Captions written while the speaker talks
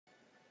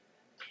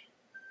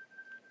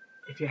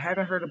If you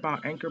haven't heard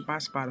about Anchor by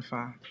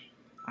Spotify,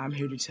 I'm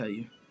here to tell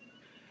you.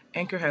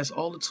 Anchor has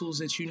all the tools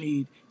that you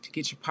need to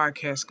get your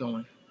podcast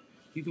going.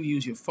 You can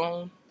use your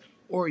phone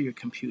or your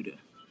computer,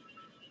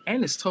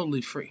 and it's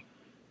totally free.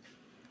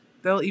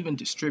 They'll even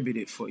distribute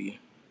it for you.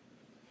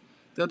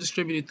 They'll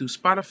distribute it through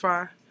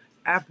Spotify,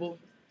 Apple,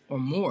 or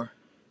more.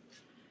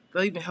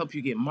 They'll even help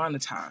you get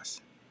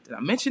monetized. Did I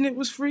mention it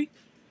was free?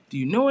 Do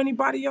you know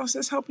anybody else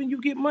that's helping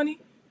you get money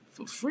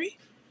for free?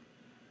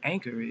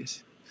 Anchor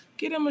is.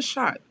 Get them a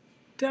shot.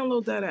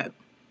 Download that app.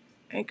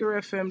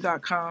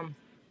 AnchorFM.com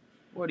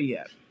or the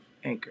app.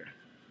 Anchor.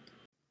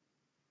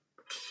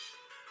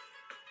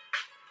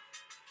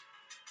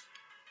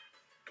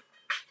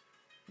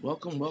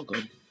 Welcome,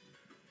 welcome.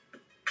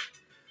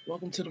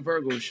 Welcome to the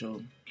Virgo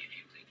Show.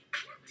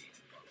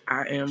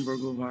 I am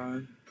Virgo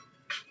Vaughn,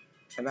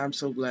 and I'm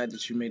so glad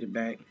that you made it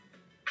back.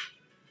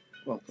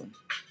 Welcome.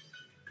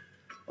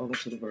 Welcome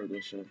to the Virgo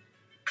Show.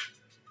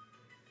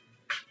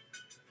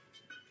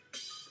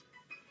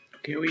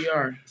 Here we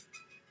are.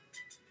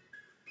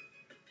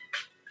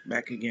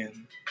 Back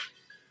again.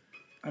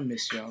 I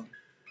miss y'all.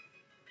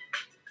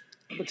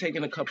 I've been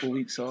taking a couple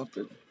weeks off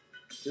to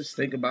just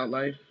think about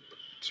life,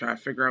 try to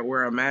figure out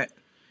where I'm at.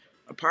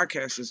 A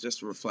podcast is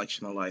just a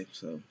reflection of life,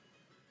 so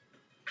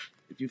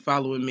if you're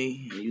following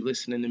me and you're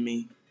listening to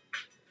me,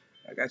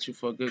 I got you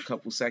for a good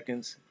couple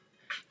seconds.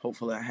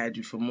 Hopefully I had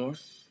you for more.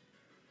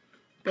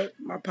 But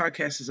my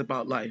podcast is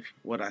about life.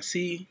 What I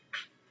see,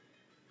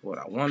 what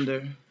I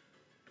wonder,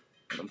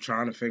 what I'm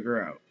trying to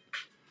figure out.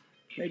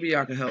 Maybe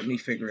y'all can help me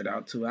figure it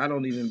out too. I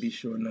don't even be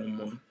sure no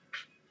more.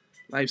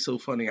 Life's so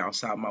funny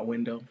outside my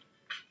window.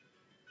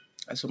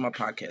 That's what my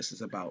podcast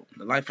is about.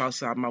 The life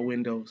outside my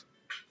windows,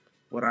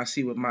 what I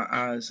see with my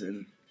eyes,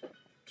 and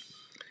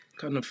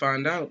come to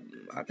find out,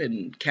 I've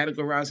been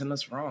categorizing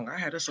us wrong. I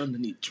had us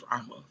underneath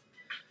drama.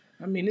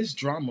 I mean, it's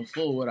drama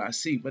full what I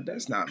see, but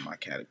that's not my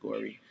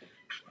category.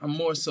 I'm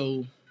more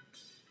so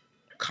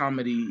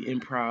comedy,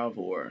 improv,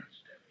 or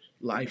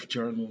life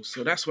journals.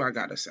 So that's where I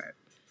got us at.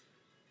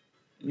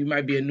 You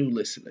might be a new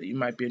listener. You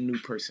might be a new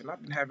person.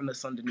 I've been having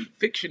us underneath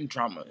fiction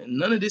drama, and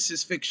none of this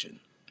is fiction.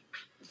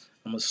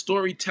 I'm a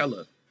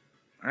storyteller.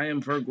 I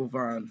am Virgo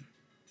Vaughn.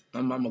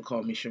 My mama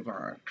called me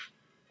Siobhan.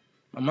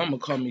 My mama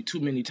called me too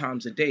many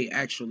times a day,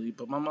 actually,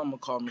 but my mama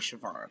called me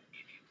Siobhan.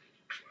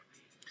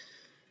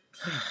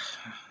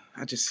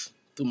 I just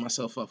threw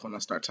myself up when I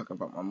start talking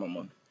about my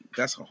mama.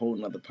 That's a whole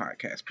nother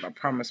podcast, but I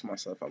promised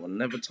myself I will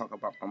never talk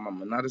about my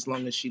mama, not as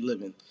long as she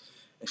living.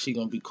 And she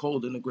gonna be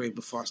cold in the grave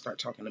before I start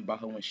talking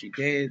about her when she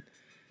dead.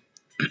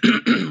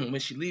 When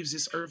she leaves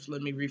this earth,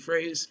 let me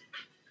rephrase.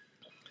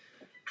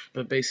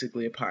 But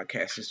basically, a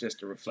podcast is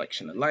just a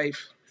reflection of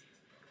life.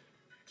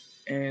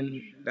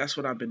 And that's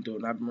what I've been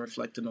doing. I've been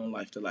reflecting on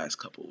life the last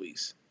couple of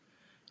weeks.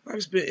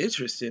 Life's been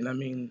interesting. I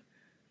mean,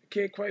 I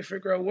can't quite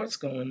figure out what's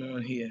going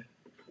on here.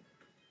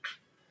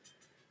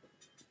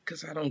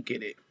 Because I don't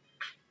get it.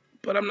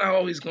 But I'm not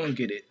always going to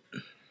get it.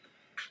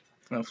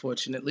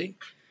 Unfortunately.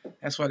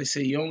 That's why they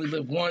say you only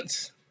live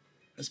once.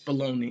 That's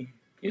baloney.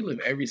 You live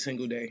every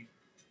single day.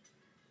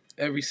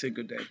 Every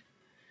single day.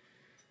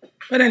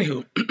 But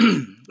anywho,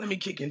 let me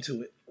kick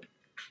into it.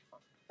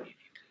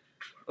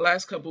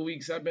 Last couple of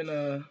weeks, I've been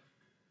on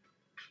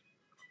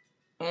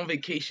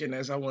vacation,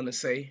 as I want to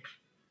say.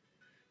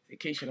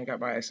 Vacation, I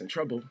got my ass in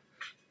trouble.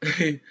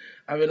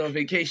 I've been on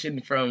vacation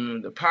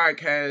from the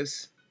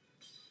podcast.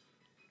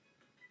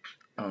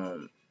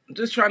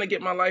 Just trying to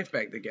get my life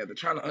back together,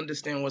 trying to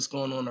understand what's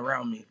going on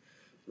around me.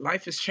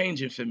 Life is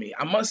changing for me.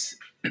 I must.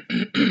 What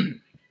the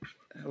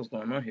hell's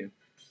going on here?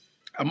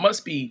 I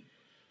must be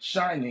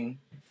shining.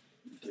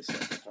 Get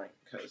something to drink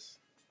because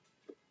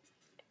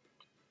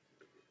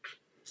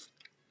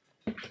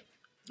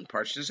I'm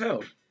parched as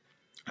hell.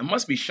 I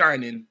must be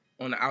shining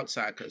on the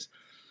outside because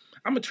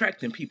I'm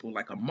attracting people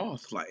like a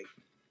moth. Like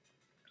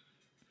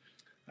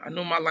I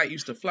know my light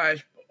used to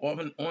flash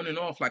on and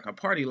off like a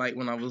party light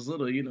when I was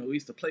little. You know, we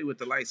used to play with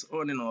the lights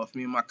on and off.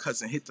 Me and my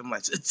cousin hit them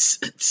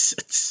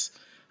lights.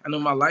 I know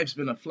my life's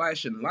been a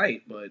flashing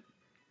light, but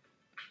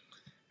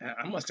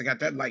I must have got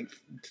that light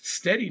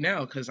steady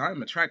now because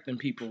I'm attracting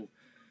people.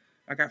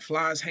 I got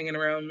flies hanging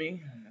around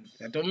me.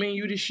 That don't mean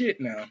you the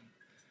shit now.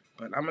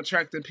 But I'm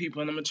attracting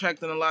people and I'm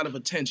attracting a lot of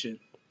attention.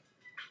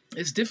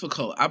 It's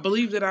difficult. I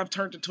believe that I've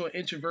turned into an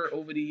introvert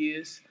over the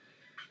years.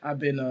 I'm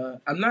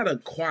not a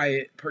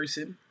quiet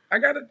person. I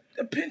got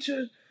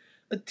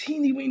a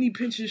teeny weeny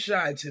pinch of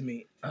shy to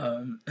me.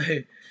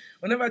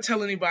 Whenever I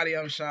tell anybody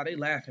I'm shy, they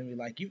laugh at me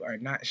like, you are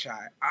not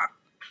shy.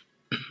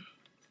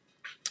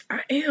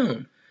 I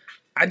am.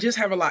 I just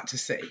have a lot to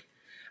say.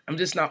 I'm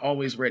just not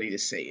always ready to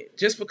say it.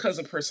 Just because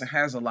a person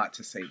has a lot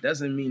to say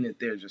doesn't mean that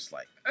they're just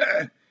like,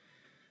 eh.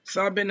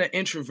 So I've been an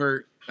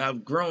introvert.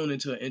 I've grown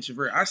into an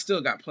introvert. I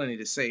still got plenty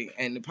to say,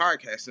 and the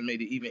podcast has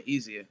made it even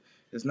easier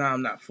because now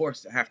I'm not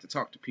forced to have to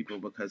talk to people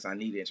because I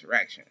need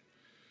interaction.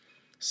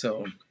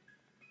 So,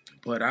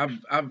 but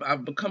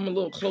I've become a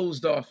little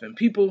closed off, and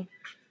people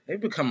they've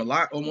become a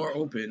lot more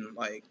open.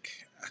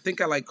 Like I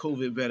think I like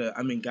COVID better.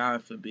 I mean,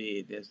 God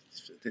forbid,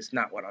 that's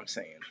not what I'm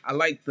saying. I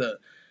like the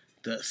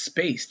the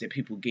space that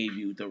people gave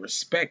you, the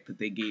respect that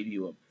they gave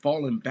you, are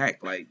falling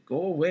back. Like,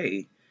 go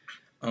away.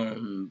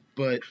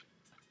 But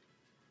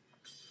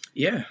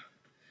yeah.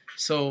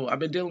 So I've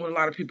been dealing with a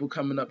lot of people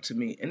coming up to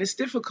me, and it's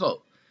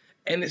difficult.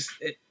 And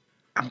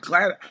I'm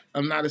glad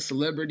I'm not a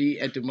celebrity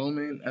at the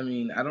moment. I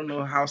mean, I don't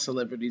know how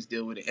celebrities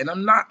deal with it, and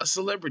I'm not a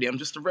celebrity. I'm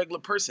just a regular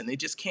person. They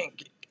just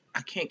can't.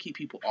 I can't keep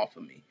people off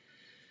of me.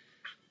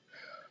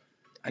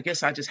 I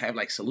guess I just have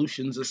like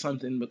solutions or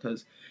something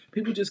because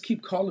people just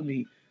keep calling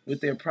me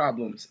with their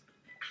problems.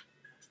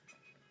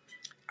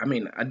 I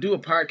mean, I do a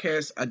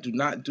podcast. I do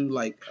not do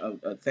like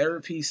a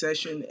therapy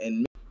session,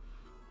 and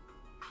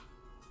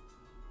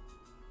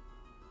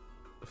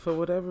for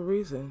whatever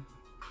reason,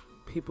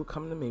 people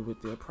come to me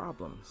with their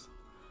problems.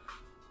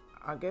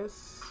 I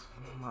guess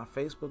my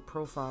Facebook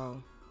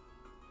profile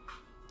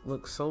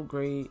looks so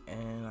great,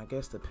 and I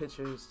guess the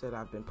pictures that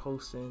I've been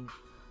posting,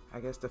 I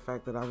guess the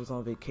fact that I was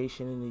on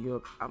vacation in New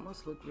York, I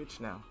must look rich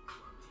now.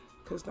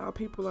 Because now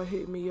people are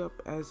hitting me up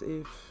as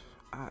if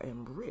I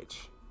am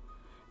rich,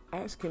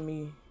 asking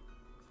me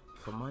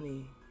for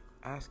money,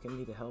 asking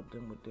me to help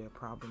them with their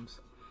problems.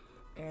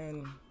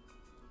 And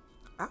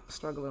I'm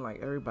struggling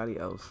like everybody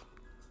else.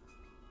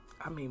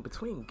 I mean,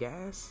 between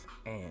gas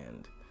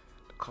and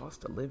the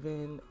cost of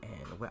living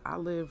and where I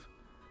live,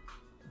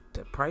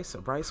 the price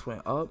of rice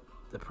went up,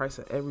 the price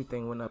of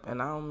everything went up. And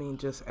I don't mean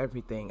just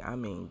everything. I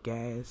mean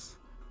gas,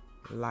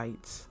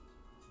 lights,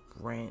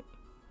 rent,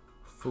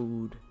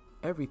 food,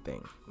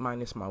 everything,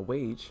 minus my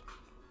wage.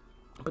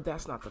 But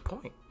that's not the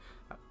point.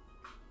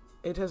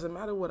 It doesn't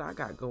matter what I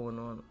got going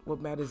on. What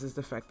matters is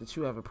the fact that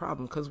you have a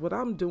problem, because what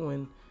I'm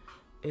doing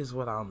is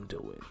what I'm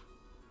doing.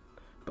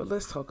 But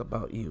let's talk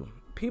about you.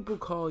 People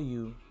call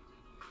you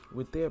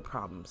with their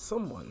problems.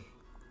 Someone,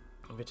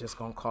 we're just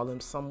going to call him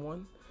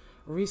someone,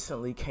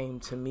 recently came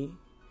to me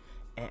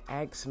and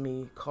asked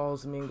me,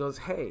 calls me and goes,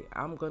 hey,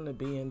 I'm going to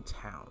be in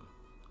town.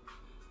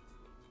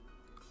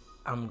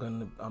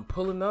 I'm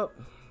pulling up.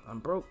 I'm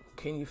broke.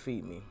 Can you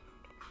feed me?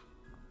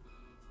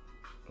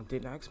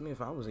 Didn't ask me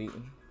if I was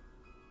eating.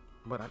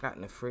 What I got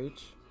in the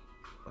fridge.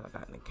 What I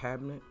got in the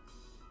cabinet.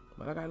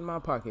 What I got in my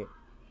pocket.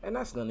 And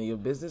that's none of your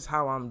business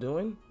how I'm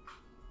doing.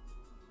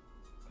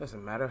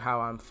 Doesn't matter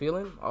how I'm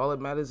feeling. All that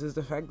matters is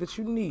the fact that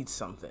you need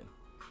something.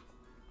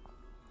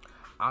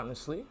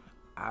 Honestly,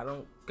 I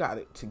don't got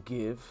it to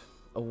give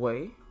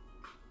away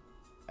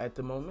at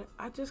the moment.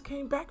 I just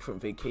came back from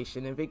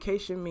vacation, and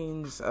vacation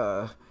means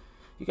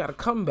you got to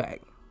come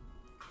back,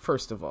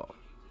 first of all.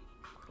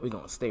 We're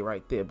going to stay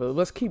right there, but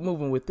let's keep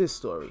moving with this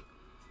story.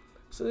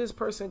 So this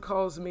person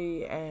calls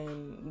me,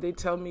 and they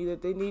tell me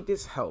that they need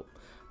this help.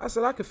 I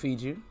said, I could feed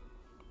you.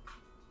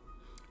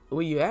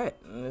 Where you at?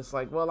 And it's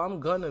like, well, I'm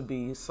gonna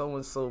be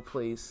so-and-so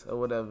place or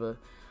whatever.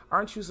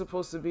 Aren't you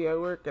supposed to be at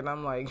work? And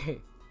I'm like,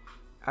 hey,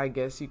 I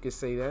guess you could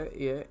say that.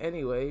 Yeah,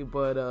 anyway,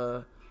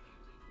 but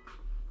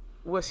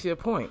what's your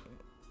point?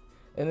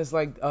 And it's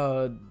like,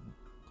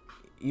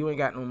 you ain't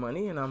got no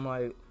money. And I'm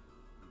like,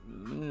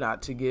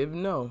 not to give,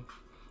 no.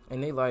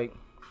 And they like,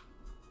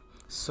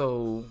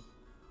 so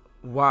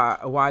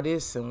why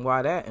this and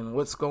why that? And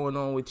what's going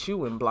on with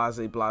you and blase,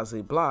 blase,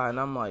 blah. And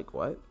I'm like,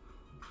 what?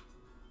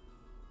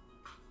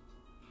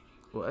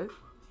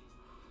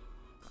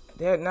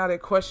 They're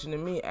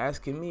questioning me,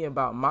 asking me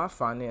about my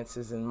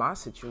finances and my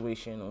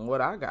situation and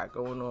what I got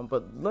going on.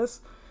 But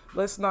let's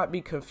not be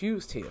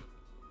confused here.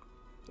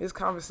 This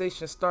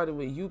conversation started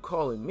with you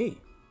calling me,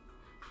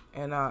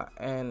 and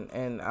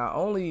I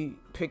only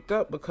picked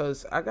up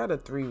because I got a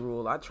 3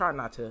 rule. I try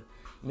not to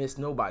miss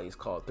nobody's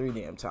call 3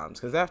 damn times,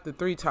 because after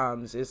 3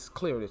 times, it's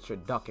clear that you're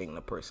ducking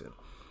the person.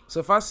 So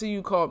if I see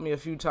you called me a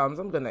few times,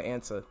 I'm gonna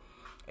answer,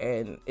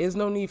 and there's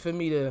no need for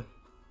me to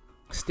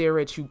stare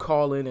at you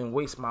calling and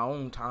waste my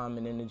own time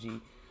and energy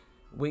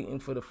waiting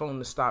for the phone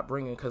to stop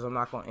ringing because I'm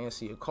not going to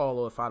answer your call,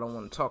 or if I don't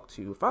want to talk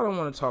to you. If I don't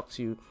want to talk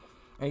to you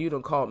and you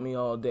done called me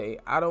all day,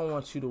 I don't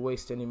want you to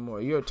waste any more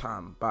of your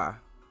time by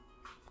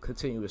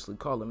continuously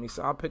calling me.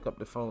 So I'll pick up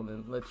the phone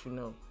and let you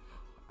know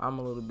I'm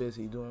a little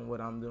busy doing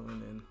what I'm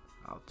doing, and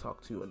I'll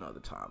talk to you another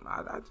time.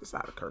 I just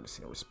out of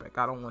courtesy and respect.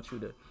 I don't want you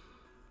to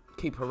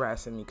keep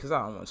harassing me because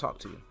I don't want to talk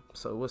to you.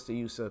 So what's the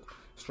use of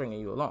stringing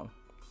you along?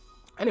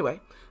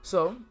 Anyway,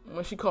 so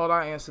when she called,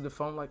 I answered the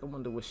phone like I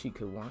wonder what she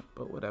could want,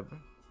 but whatever.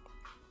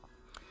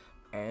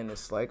 And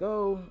it's like,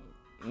 oh,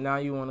 now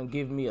you want to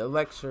give me a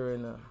lecture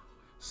and a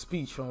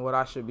speech on what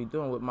I should be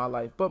doing with my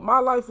life. But my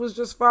life was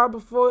just fine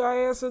before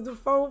I answered the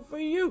phone for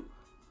you.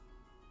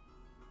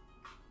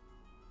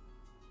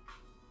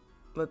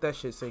 Let that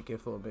shit sink in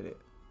for a minute.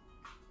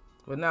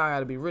 But now I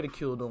got to be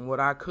ridiculed on what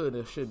I could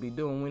or should be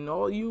doing when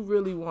all you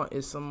really want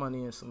is some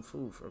money and some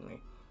food from me.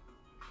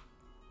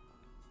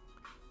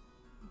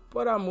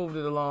 But I moved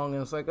it along,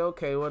 and it's like,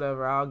 okay,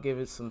 whatever. I'll give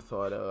it some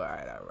thought. All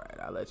right.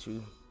 I'll let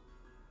you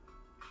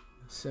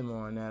simmer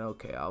on that.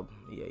 Okay,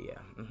 yeah.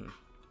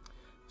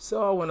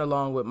 So I went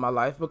along with my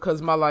life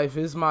because my life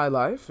is my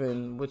life,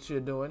 and what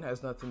you're doing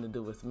has nothing to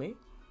do with me.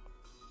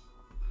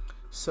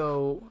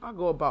 So I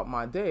go about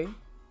my day,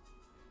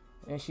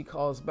 and she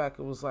calls back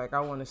and was like,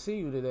 I want to see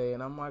you today.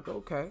 And I'm like,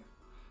 okay.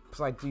 It's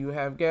like, do you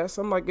have gas?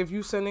 I'm like, if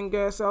you sending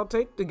gas, I'll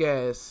take the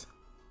gas.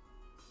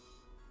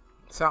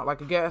 Sound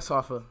like a gas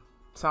offer.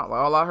 Sound like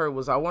all I heard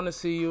was, I want to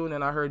see you, and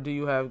then I heard, do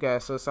you have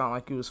gas? So it sounded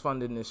like you was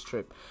funding this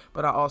trip.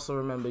 But I also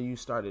remember you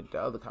started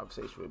the other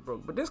conversation with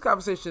Brooke. But this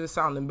conversation is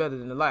sounding better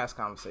than the last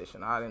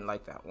conversation. I didn't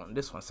like that one.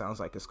 This one sounds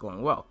like it's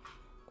going well.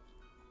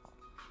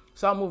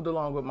 So I moved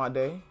along with my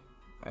day,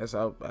 as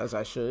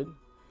I should.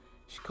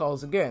 She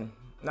calls again.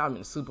 Now I'm in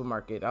the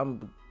supermarket.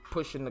 I'm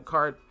pushing the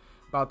cart,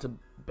 about to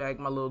bag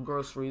my little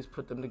groceries,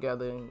 put them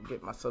together, and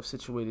get myself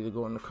situated to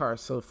go in the car.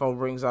 So the phone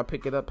rings, I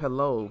pick it up.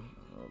 Hello.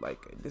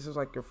 Like, this is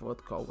like your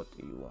fourth call. What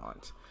do you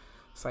want?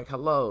 It's like,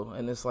 hello.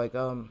 And it's like,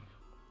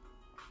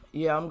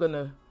 yeah, I'm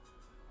gonna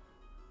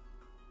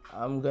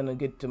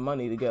get the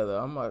money together.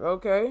 I'm like,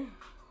 okay.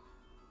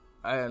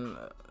 And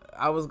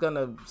I was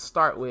gonna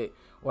start with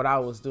what I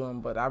was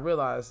doing, but I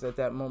realized at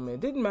that moment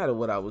it didn't matter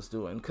what I was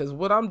doing, because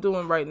what I'm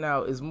doing right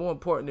now is more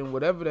important than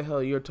whatever the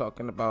hell you're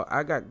talking about.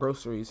 I got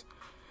groceries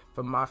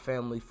for my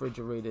family,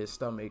 refrigerated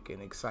stomach,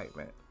 and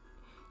excitement.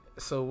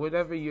 So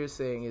whatever you're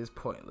saying is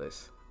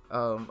pointless.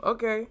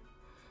 Okay.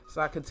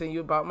 So I continue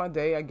about my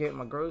day. I get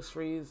my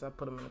groceries. I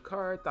put them in the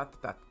cart.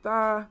 Brought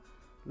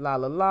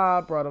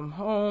them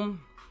home.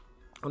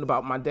 Went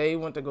about my day.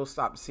 Went to go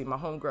stop to see my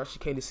homegirl. She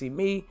came to see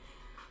me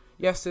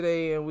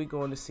yesterday, and we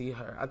going to see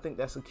her. I think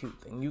that's a cute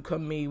thing. You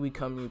come me, we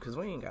come you, because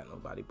we ain't got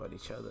nobody but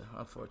each other,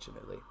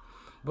 unfortunately.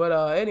 But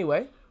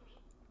anyway,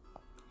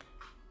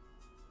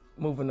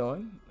 moving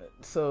on.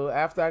 So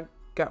after I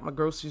got my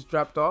groceries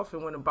dropped off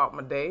and went about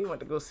my day,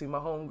 went to go see my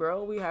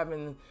homegirl. We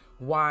having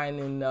wine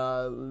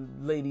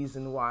and ladies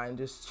and wine,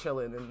 just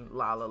chilling and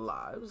la la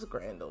la. It was a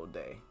grand old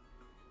day.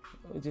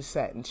 We just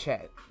sat and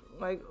chat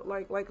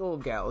like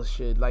old gals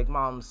should, like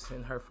moms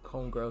and her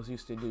homegirls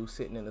used to do,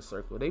 sitting in a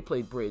circle. They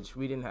played bridge.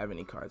 We didn't have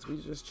any cards. We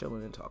was just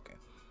chilling and talking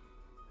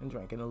and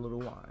drinking a little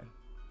wine.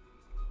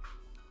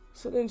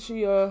 So then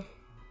she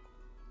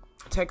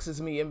texts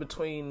me in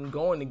between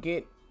going to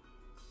get,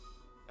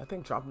 I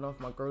think, dropping off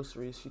my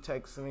groceries. She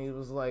texted me. It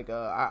was like,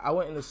 I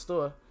went in the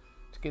store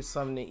to get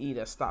something to eat.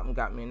 I stopped and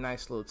got me a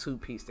nice little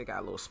 2-piece. They got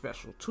a little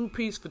special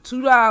 2-piece for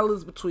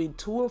 $2 between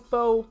 2 and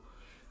 4.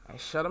 I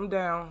shut them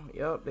down.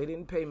 Yup, they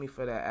didn't pay me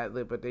for that ad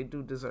lib, but they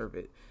do deserve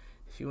it.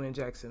 If you in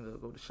Jacksonville,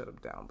 go to shut them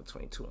down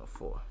between 2 and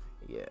 4.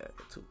 Yeah,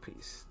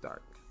 2-piece,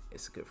 dark.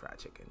 It's a good fried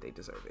chicken. They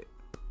deserve it.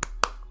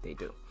 They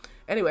do.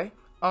 Anyway,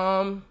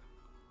 yeah.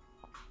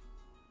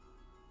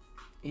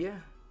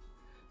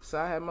 So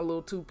I had my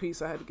little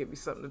 2-piece. I had to get me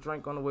something to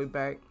drink on the way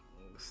back.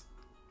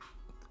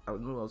 I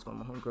knew I was going.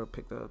 My homegirl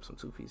picked up some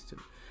 2-piece too.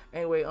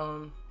 Anyway,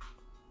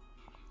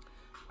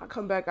 I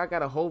come back. I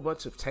got a whole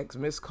bunch of text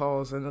missed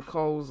calls, and the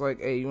call was like,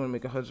 "Hey, you want to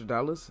make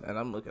 $100?" And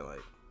I'm looking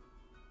like,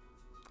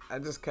 I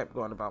just kept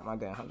going about my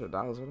damn $100.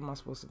 What am I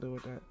supposed to do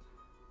with that?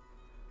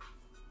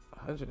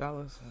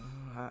 $100?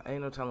 I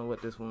ain't no telling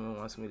what this woman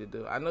wants me to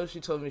do. I know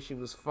she told me she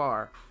was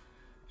far,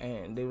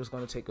 and they was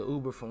gonna take an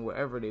Uber from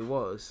wherever they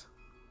was,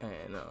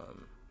 and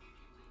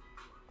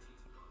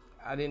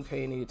I didn't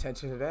pay any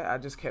attention to that. I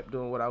just kept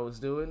doing what I was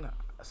doing.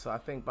 So I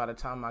think by the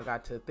time I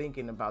got to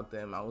thinking about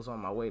them, I was on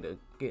my way to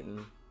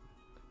getting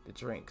the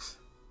drinks.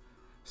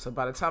 So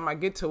by the time I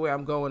get to where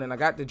I'm going and I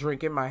got the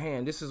drink in my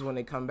hand, this is when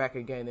they come back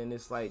again, and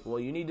it's like, well,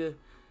 you need to...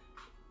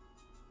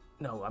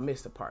 No, I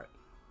missed the part.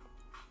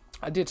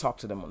 I did talk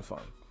to them on the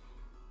phone.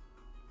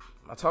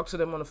 I talked to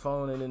them on the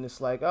phone, and then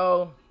it's like,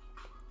 oh,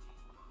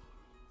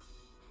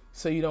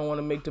 so you don't want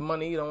to make the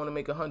money? You don't want to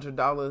make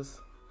 $100?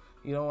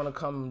 You don't want to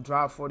come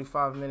drive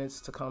 45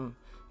 minutes to come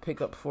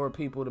pick up 4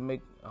 people to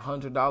make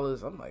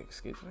 $100? I'm like,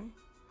 excuse me?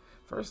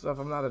 First off,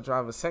 I'm not a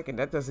driver. Second,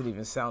 that doesn't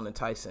even sound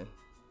enticing.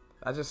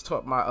 I just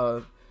taught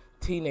my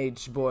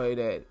teenage boy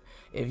that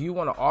if you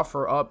want to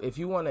offer up, if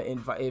you want to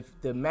invite,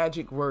 if the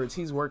magic words,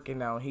 he's working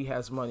now, he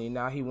has money,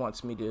 now he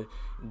wants me to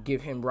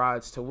give him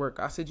rides to work.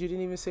 I said, you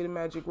didn't even say the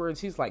magic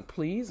words. He's like,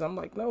 please? I'm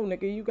like, no,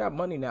 nigga, you got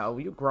money now.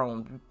 You're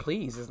grown.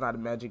 Please is not a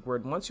magic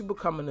word. Once you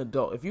become an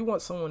adult, if you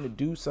want someone to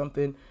do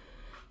something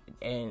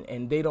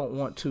and they don't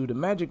want to, the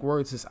magic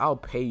words is, I'll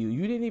pay you.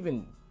 You didn't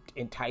even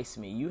entice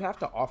me. You have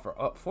to offer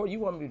up for, you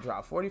want me to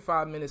drive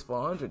 45 minutes for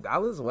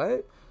 $100?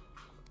 What?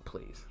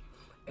 Please.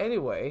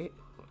 Anyway,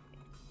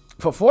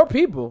 for 4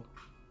 people,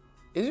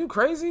 is you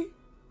crazy?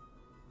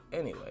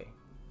 Anyway,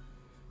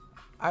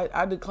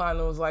 I declined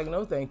and was like,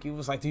 no, thank you. It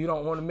was like, you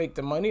don't want to make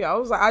the money? I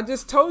was like, I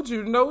just told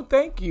you, no,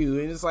 thank you.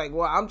 And it's like,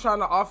 well, I'm trying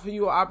to offer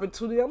you an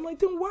opportunity. I'm like,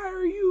 then why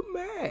are you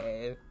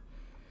mad?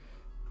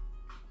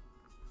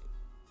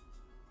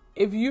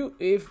 If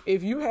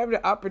you have the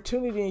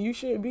opportunity and you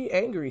shouldn't be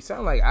angry,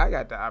 sound like I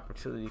got the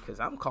opportunity because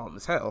I'm calm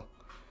as hell.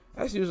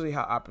 That's usually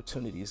how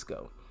opportunities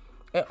go.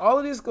 And all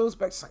of this goes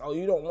back to like, oh,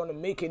 you don't want to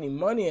make any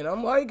money. And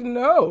I'm like,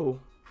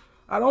 no,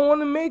 I don't want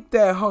to make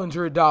that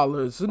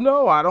 $100.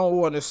 No, I don't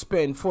want to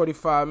spend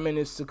 45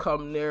 minutes to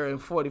come there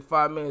and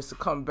 45 minutes to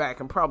come back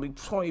and probably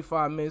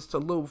 25 minutes to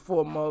load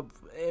for them up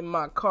in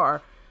my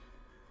car.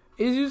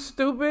 Is you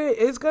stupid?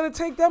 It's going to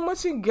take that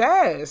much in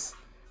gas.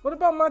 What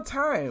about my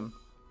time?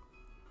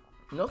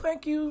 No,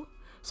 thank you.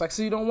 It's like,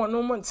 so you don't want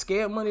no money.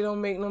 Scared money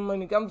don't make no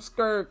money. I'm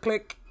scared.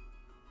 Click.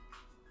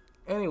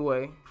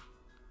 Anyway,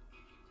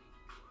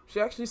 she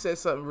actually said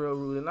something real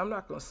rude, and I'm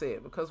not going to say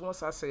it, because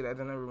once I say that,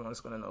 then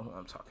everyone's going to know who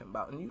I'm talking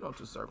about, and you don't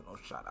deserve no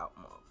shout out,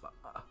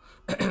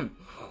 motherfucker.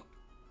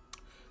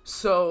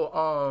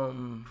 So,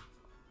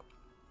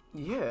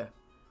 yeah.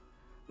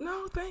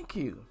 No, thank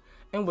you.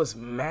 And was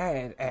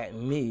mad at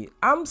me.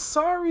 I'm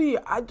sorry.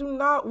 I do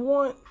not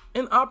want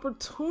an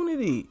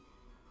opportunity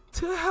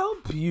to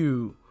help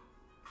you.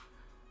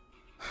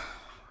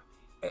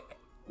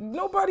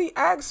 Nobody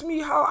asked me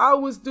how I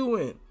was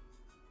doing.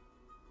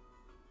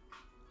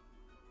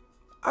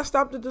 I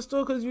stopped at the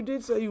store because you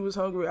did say you was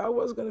hungry. I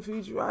was going to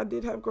feed you. I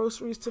did have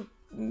groceries to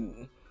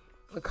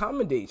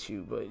accommodate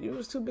you, but you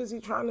was too busy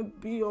trying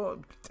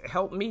to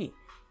help me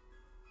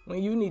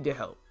when you need the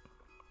help.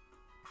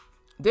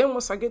 Then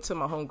once I get to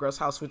my homegirl's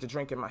house with the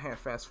drink in my hand,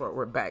 fast forward,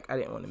 we're back. I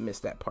didn't want to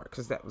miss that part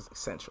because that was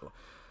essential.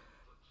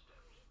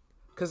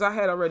 Because I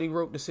had already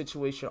wrote the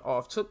situation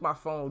off, took my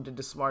phone, did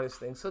the smartest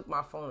thing, took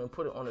my phone and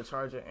put it on the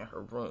charger in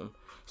her room.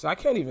 So I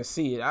can't even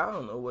see it. I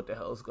don't know what the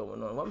hell's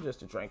going on. I'm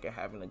just a drinker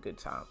having a good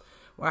time.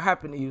 Well, I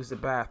happen to use the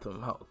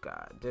bathroom. Oh,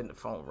 God. Then the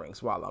phone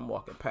rings while I'm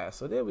walking past.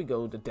 So there we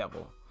go, the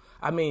devil.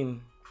 I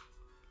mean,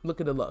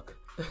 look at the luck.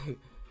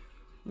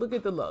 Look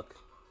at the luck.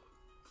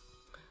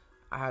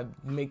 I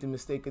make the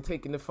mistake of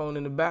taking the phone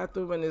in the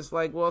bathroom, and it's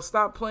like, well,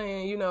 stop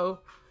playing, you know,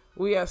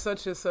 we at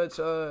such and such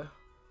a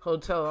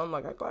hotel. I'm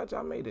like, I'm glad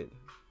y'all made it.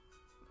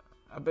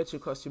 I bet you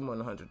it cost you more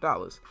than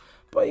 $100.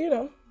 But, you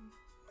know,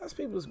 that's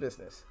people's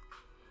business.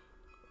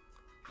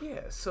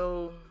 Yeah,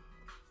 so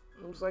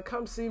it was like,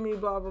 come see me,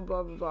 blah, blah,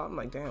 blah, blah, blah. I'm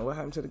like, damn, what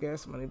happened to the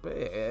gas money? But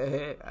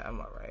yeah, I'm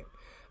all right.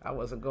 I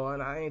wasn't going.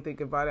 I ain't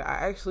thinking about it.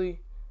 I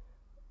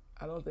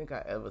don't think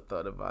I ever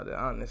thought about it,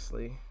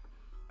 honestly.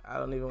 I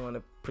don't even want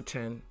to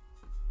pretend.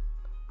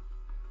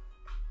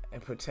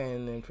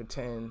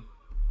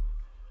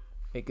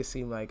 Make it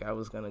seem like I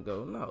was going to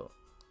go. No,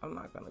 I'm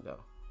not going to go.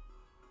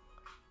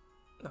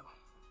 No.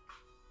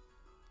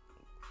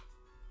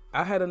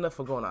 I had enough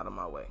of going out of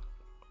my way.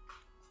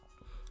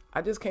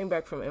 I just came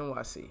back from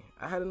NYC.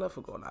 I had enough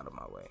of going out of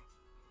my way.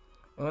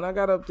 And when I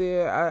got up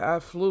there, I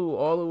flew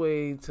all the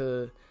way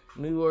to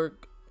New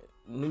York,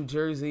 New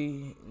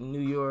Jersey,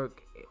 New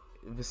York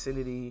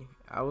vicinity.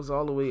 I was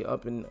all the way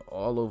up and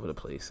all over the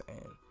place.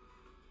 And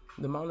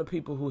the amount of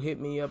people who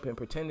hit me up and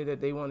pretended that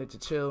they wanted to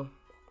chill,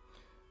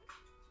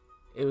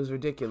 it was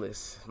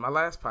ridiculous. My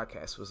last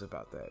podcast was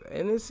about that.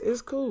 And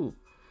it's cool.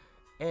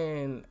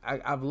 And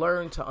I've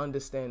learned to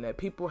understand that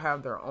people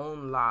have their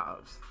own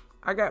lives.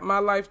 I got my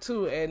life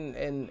too,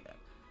 and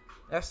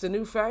that's the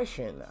new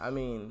fashion. I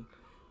mean,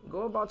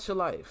 go about your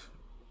life.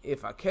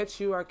 If I catch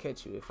you, I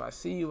catch you. If I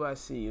see you, I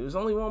see you. There was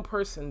only one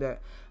person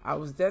that I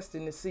was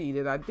destined to see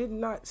that I did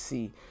not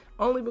see.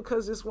 Only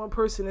because this one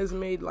person has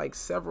made like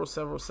several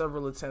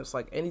attempts.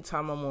 Like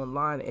anytime I'm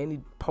online,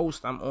 any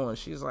post I'm on,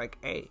 she's like,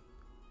 hey,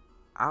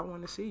 I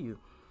want to see you.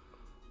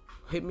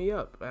 Hit me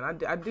up.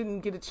 And I didn't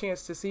get a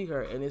chance to see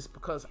her. And it's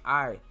because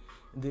I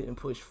didn't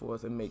push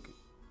forth and make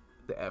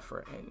the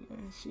effort.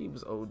 And she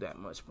was owed that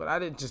much. But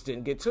I just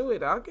didn't get to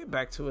it. I'll get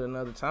back to it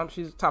another time.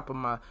 She's top of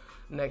my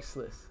next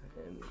list.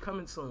 And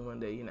coming soon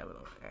one day. You never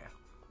know. Yeah.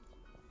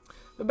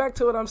 But back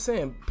to what I'm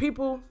saying.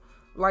 People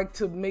like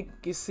to make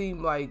it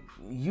seem like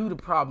you the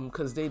problem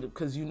because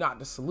you're not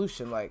the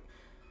solution. Like,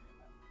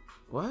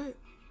 what?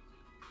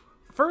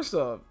 First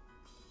off,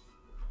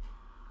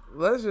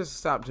 let's just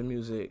stop the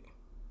music.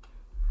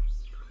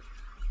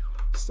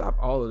 Stop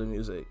all of the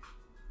music.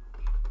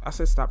 I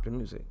said stop the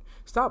music.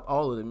 Stop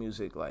all of the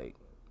music. Like,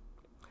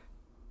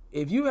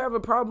 if you have a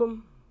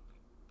problem,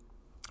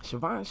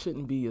 Siobhan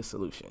shouldn't be your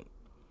solution.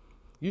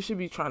 You should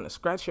be trying to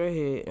scratch your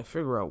head and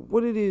figure out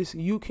what it is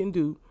you can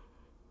do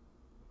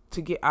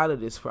to get out of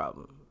this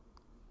problem.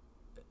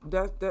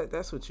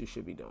 That's what you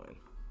should be doing.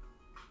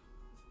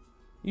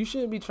 You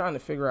shouldn't be trying to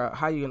figure out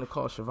how you're going to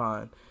call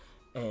Siobhan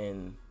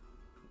and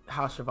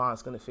how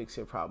Siobhan's going to fix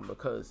your problem,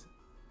 because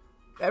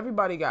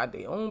everybody got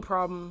their own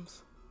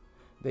problems,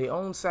 their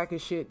own sack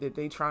of shit that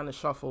they trying to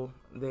shuffle,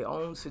 their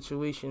own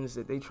situations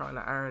that they trying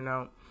to iron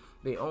out,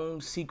 their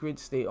own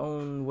secrets, their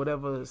own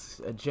whatever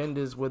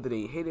agendas, whether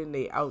they hidden,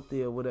 they out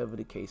there, whatever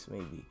the case may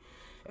be.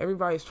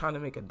 Everybody's trying to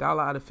make $1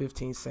 out of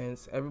 15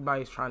 cents.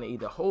 Everybody's trying to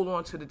either hold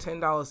on to the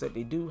 $10 that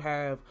they do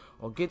have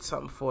or get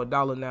something for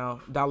 $1 now,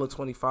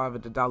 $1.25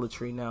 at the Dollar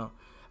Tree now.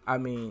 I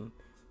mean,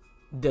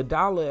 the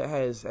dollar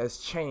has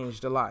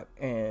changed a lot,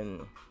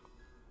 and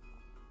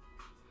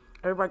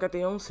everybody got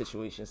their own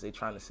situations they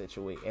trying to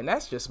situate, and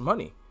that's just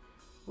money.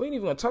 We ain't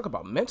even gonna talk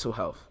about mental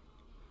health.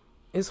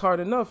 It's hard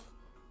enough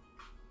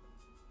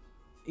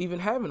even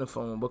having a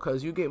phone,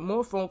 because you get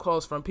more phone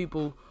calls from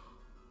people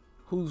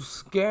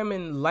who's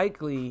scamming.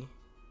 Likely,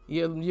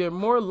 you're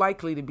more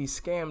likely to be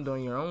scammed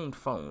on your own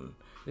phone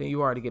than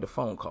you are to get a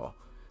phone call.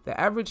 The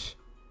average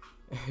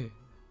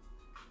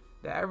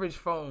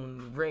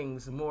phone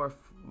rings more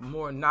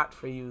not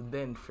for you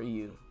than for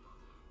you.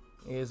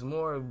 There's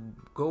more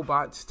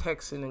GoBots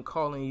texting and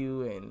calling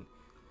you, and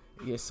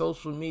your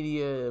social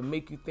media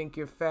make you think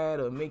you're fat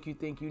or make you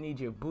think you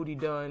need your booty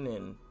done,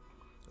 and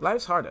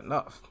life's hard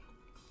enough.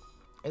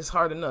 It's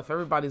hard enough.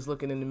 Everybody's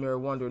looking in the mirror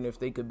wondering if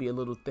they could be a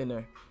little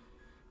thinner.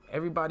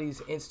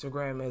 Everybody's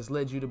Instagram has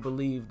led you to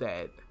believe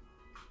that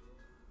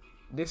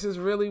this is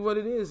really what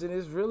it is, and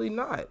it's really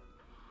not.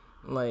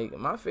 Like,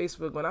 my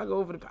Facebook, when I go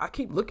over I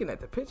keep looking at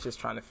the pictures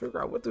trying to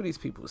figure out, what do these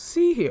people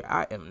see here?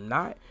 I am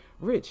not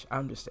rich.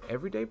 I'm just an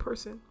everyday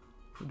person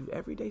who do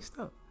everyday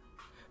stuff.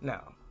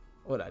 Now,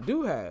 what I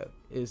do have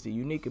is the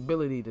unique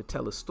ability to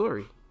tell a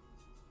story.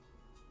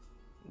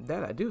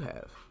 That I do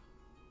have.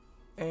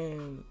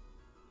 And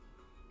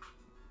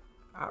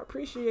I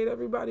appreciate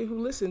everybody who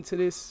listened to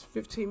this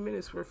 15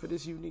 minutes worth of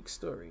this unique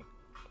story.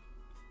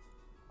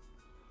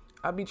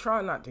 I be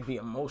trying not to be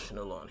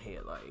emotional on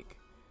here. Like,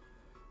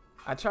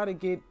 I try to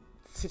get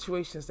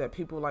situations that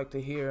people like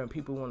to hear and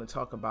people want to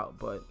talk about,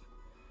 but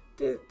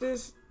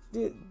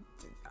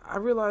I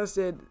realized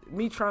that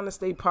me trying to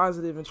stay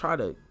positive and try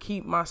to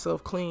keep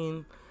myself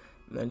clean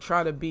and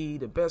try to be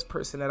the best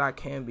person that I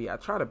can be, I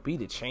try to be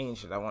the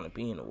change that I want to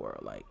be in the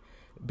world. Like,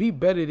 be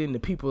better than the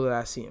people that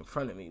I see in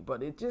front of me.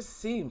 But it just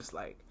seems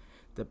like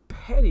the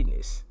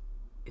pettiness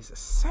is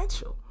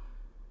essential.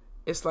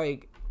 It's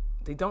like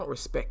they don't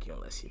respect you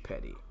unless you're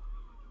petty.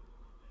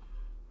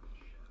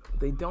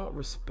 They don't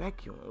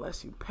respect you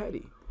unless you're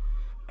petty.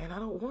 And I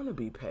don't want to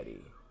be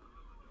petty.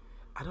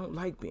 I don't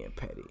like being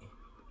petty.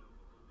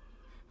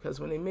 Because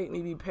when they make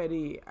me be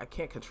petty, I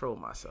can't control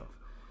myself.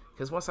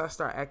 Because once I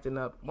start acting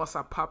up, once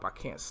I pop, I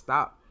can't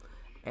stop.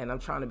 And I'm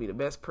trying to be the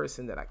best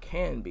person that I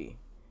can be.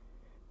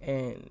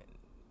 And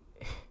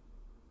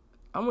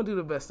I'm going to do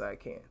the best I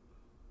can.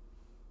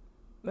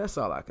 That's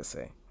all I can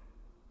say.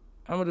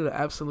 I'm going to do the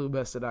absolute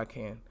best that I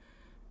can.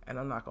 And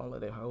I'm not going to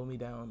let it hold me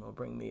down or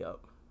bring me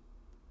up.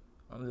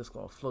 I'm just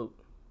going to float.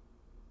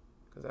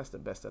 Because that's the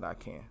best that I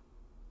can.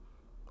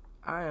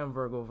 I am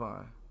Virgo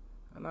Vaughn.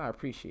 And I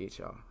appreciate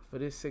y'all for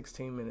this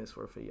 16 minutes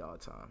worth of y'all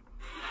time.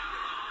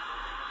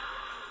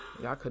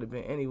 Y'all could have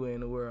been anywhere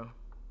in the world.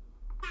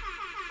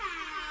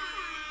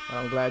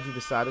 I'm glad you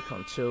decided to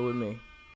come chill with me.